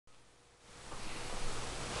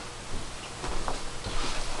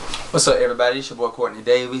What's up, everybody? It's your boy Courtney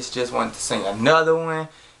Davis. Just wanted to sing another one,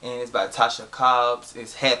 and it's by Tasha Cobbs.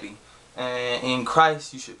 It's Happy. And in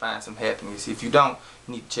Christ, you should find some happiness. If you don't,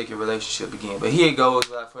 you need to check your relationship again. But here it goes.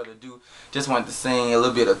 Without further ado, just wanted to sing a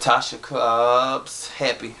little bit of Tasha Cobbs,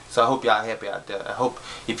 Happy. So I hope y'all happy out there. I hope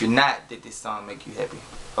if you're not, that this song make you happy.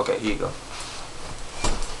 Okay, here you go.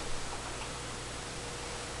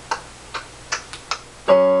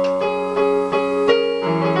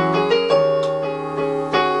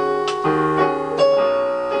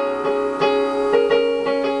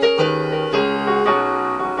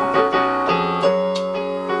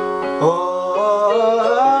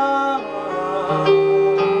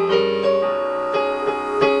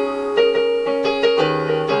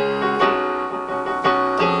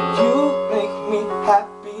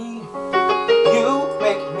 Happy, you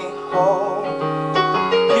make me whole.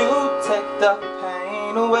 You take the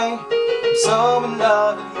pain away. I'm so in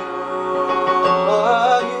love with you.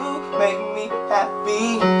 You make me happy.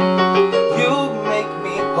 You make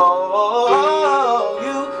me whole.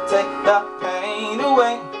 You take the pain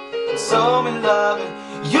away. I'm so in love with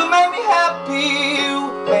you. You make me happy. You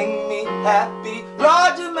make me happy.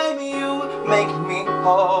 Lord, you make me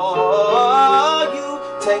whole. You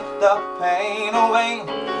take the pain away.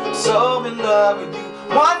 So in love with you.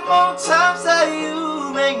 One more time, say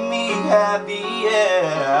you make me happy,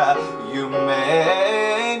 yeah. You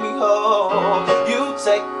make me whole. You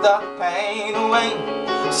take the pain away.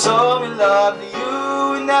 So in love with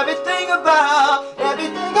you, and everything about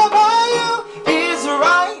you is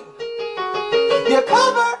right. You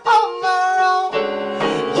cover all my wrong.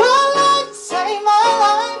 Your life saved my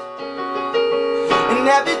life, and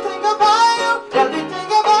everything about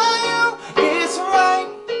you is right.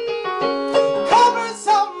 Covers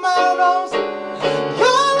all my wrongs.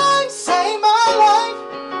 Your life saved my life.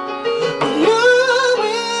 You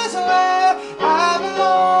is where I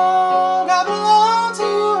belong. I belong to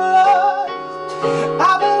you, Lord. I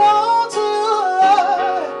belong to you,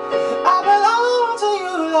 Lord. I belong to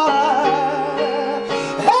you, Lord.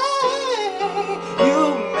 Hey, you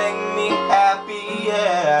make me happy,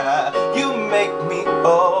 yeah. You make me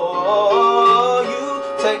whole. You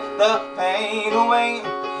take the pain away.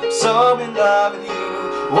 So in love with you.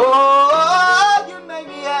 Oh, you make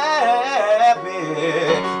me happy.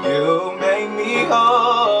 You make me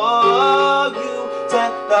whole. You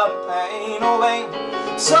take the pain away.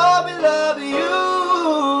 So in love with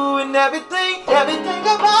you, and everything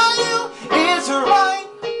about you is right.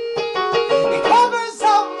 It covers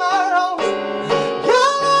all my wrongs.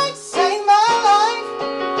 Your life saved my life,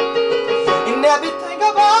 and everything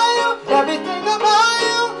about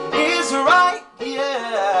you is right.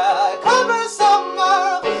 Yeah, covers all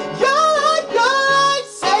my wrongs. Your life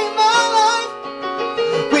saved my life.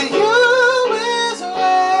 With you is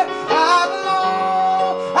where I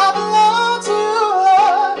belong. I belong to you,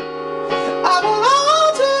 Lord. I belong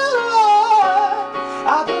to you, Lord. I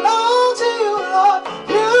belong to you, Lord.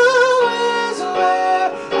 You is where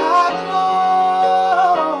I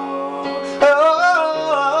belong. Oh,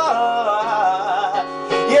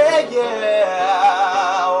 yeah, yeah.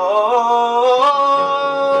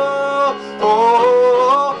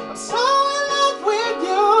 Oh, I'm so in love with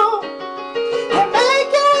you. Can't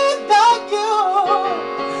make it without you.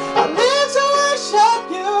 I live to worship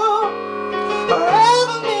you.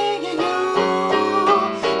 Forever me and you.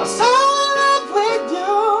 I'm so in love with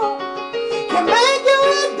you. Can't make it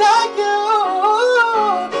without you.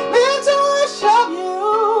 Live to worship you.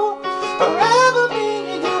 Forever me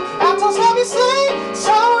and you. I'm so happy, say,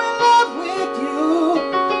 so in love with you.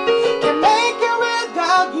 Can't make it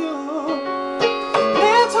without you.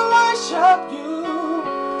 Live to worship you.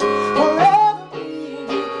 Forever me and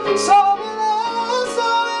you. So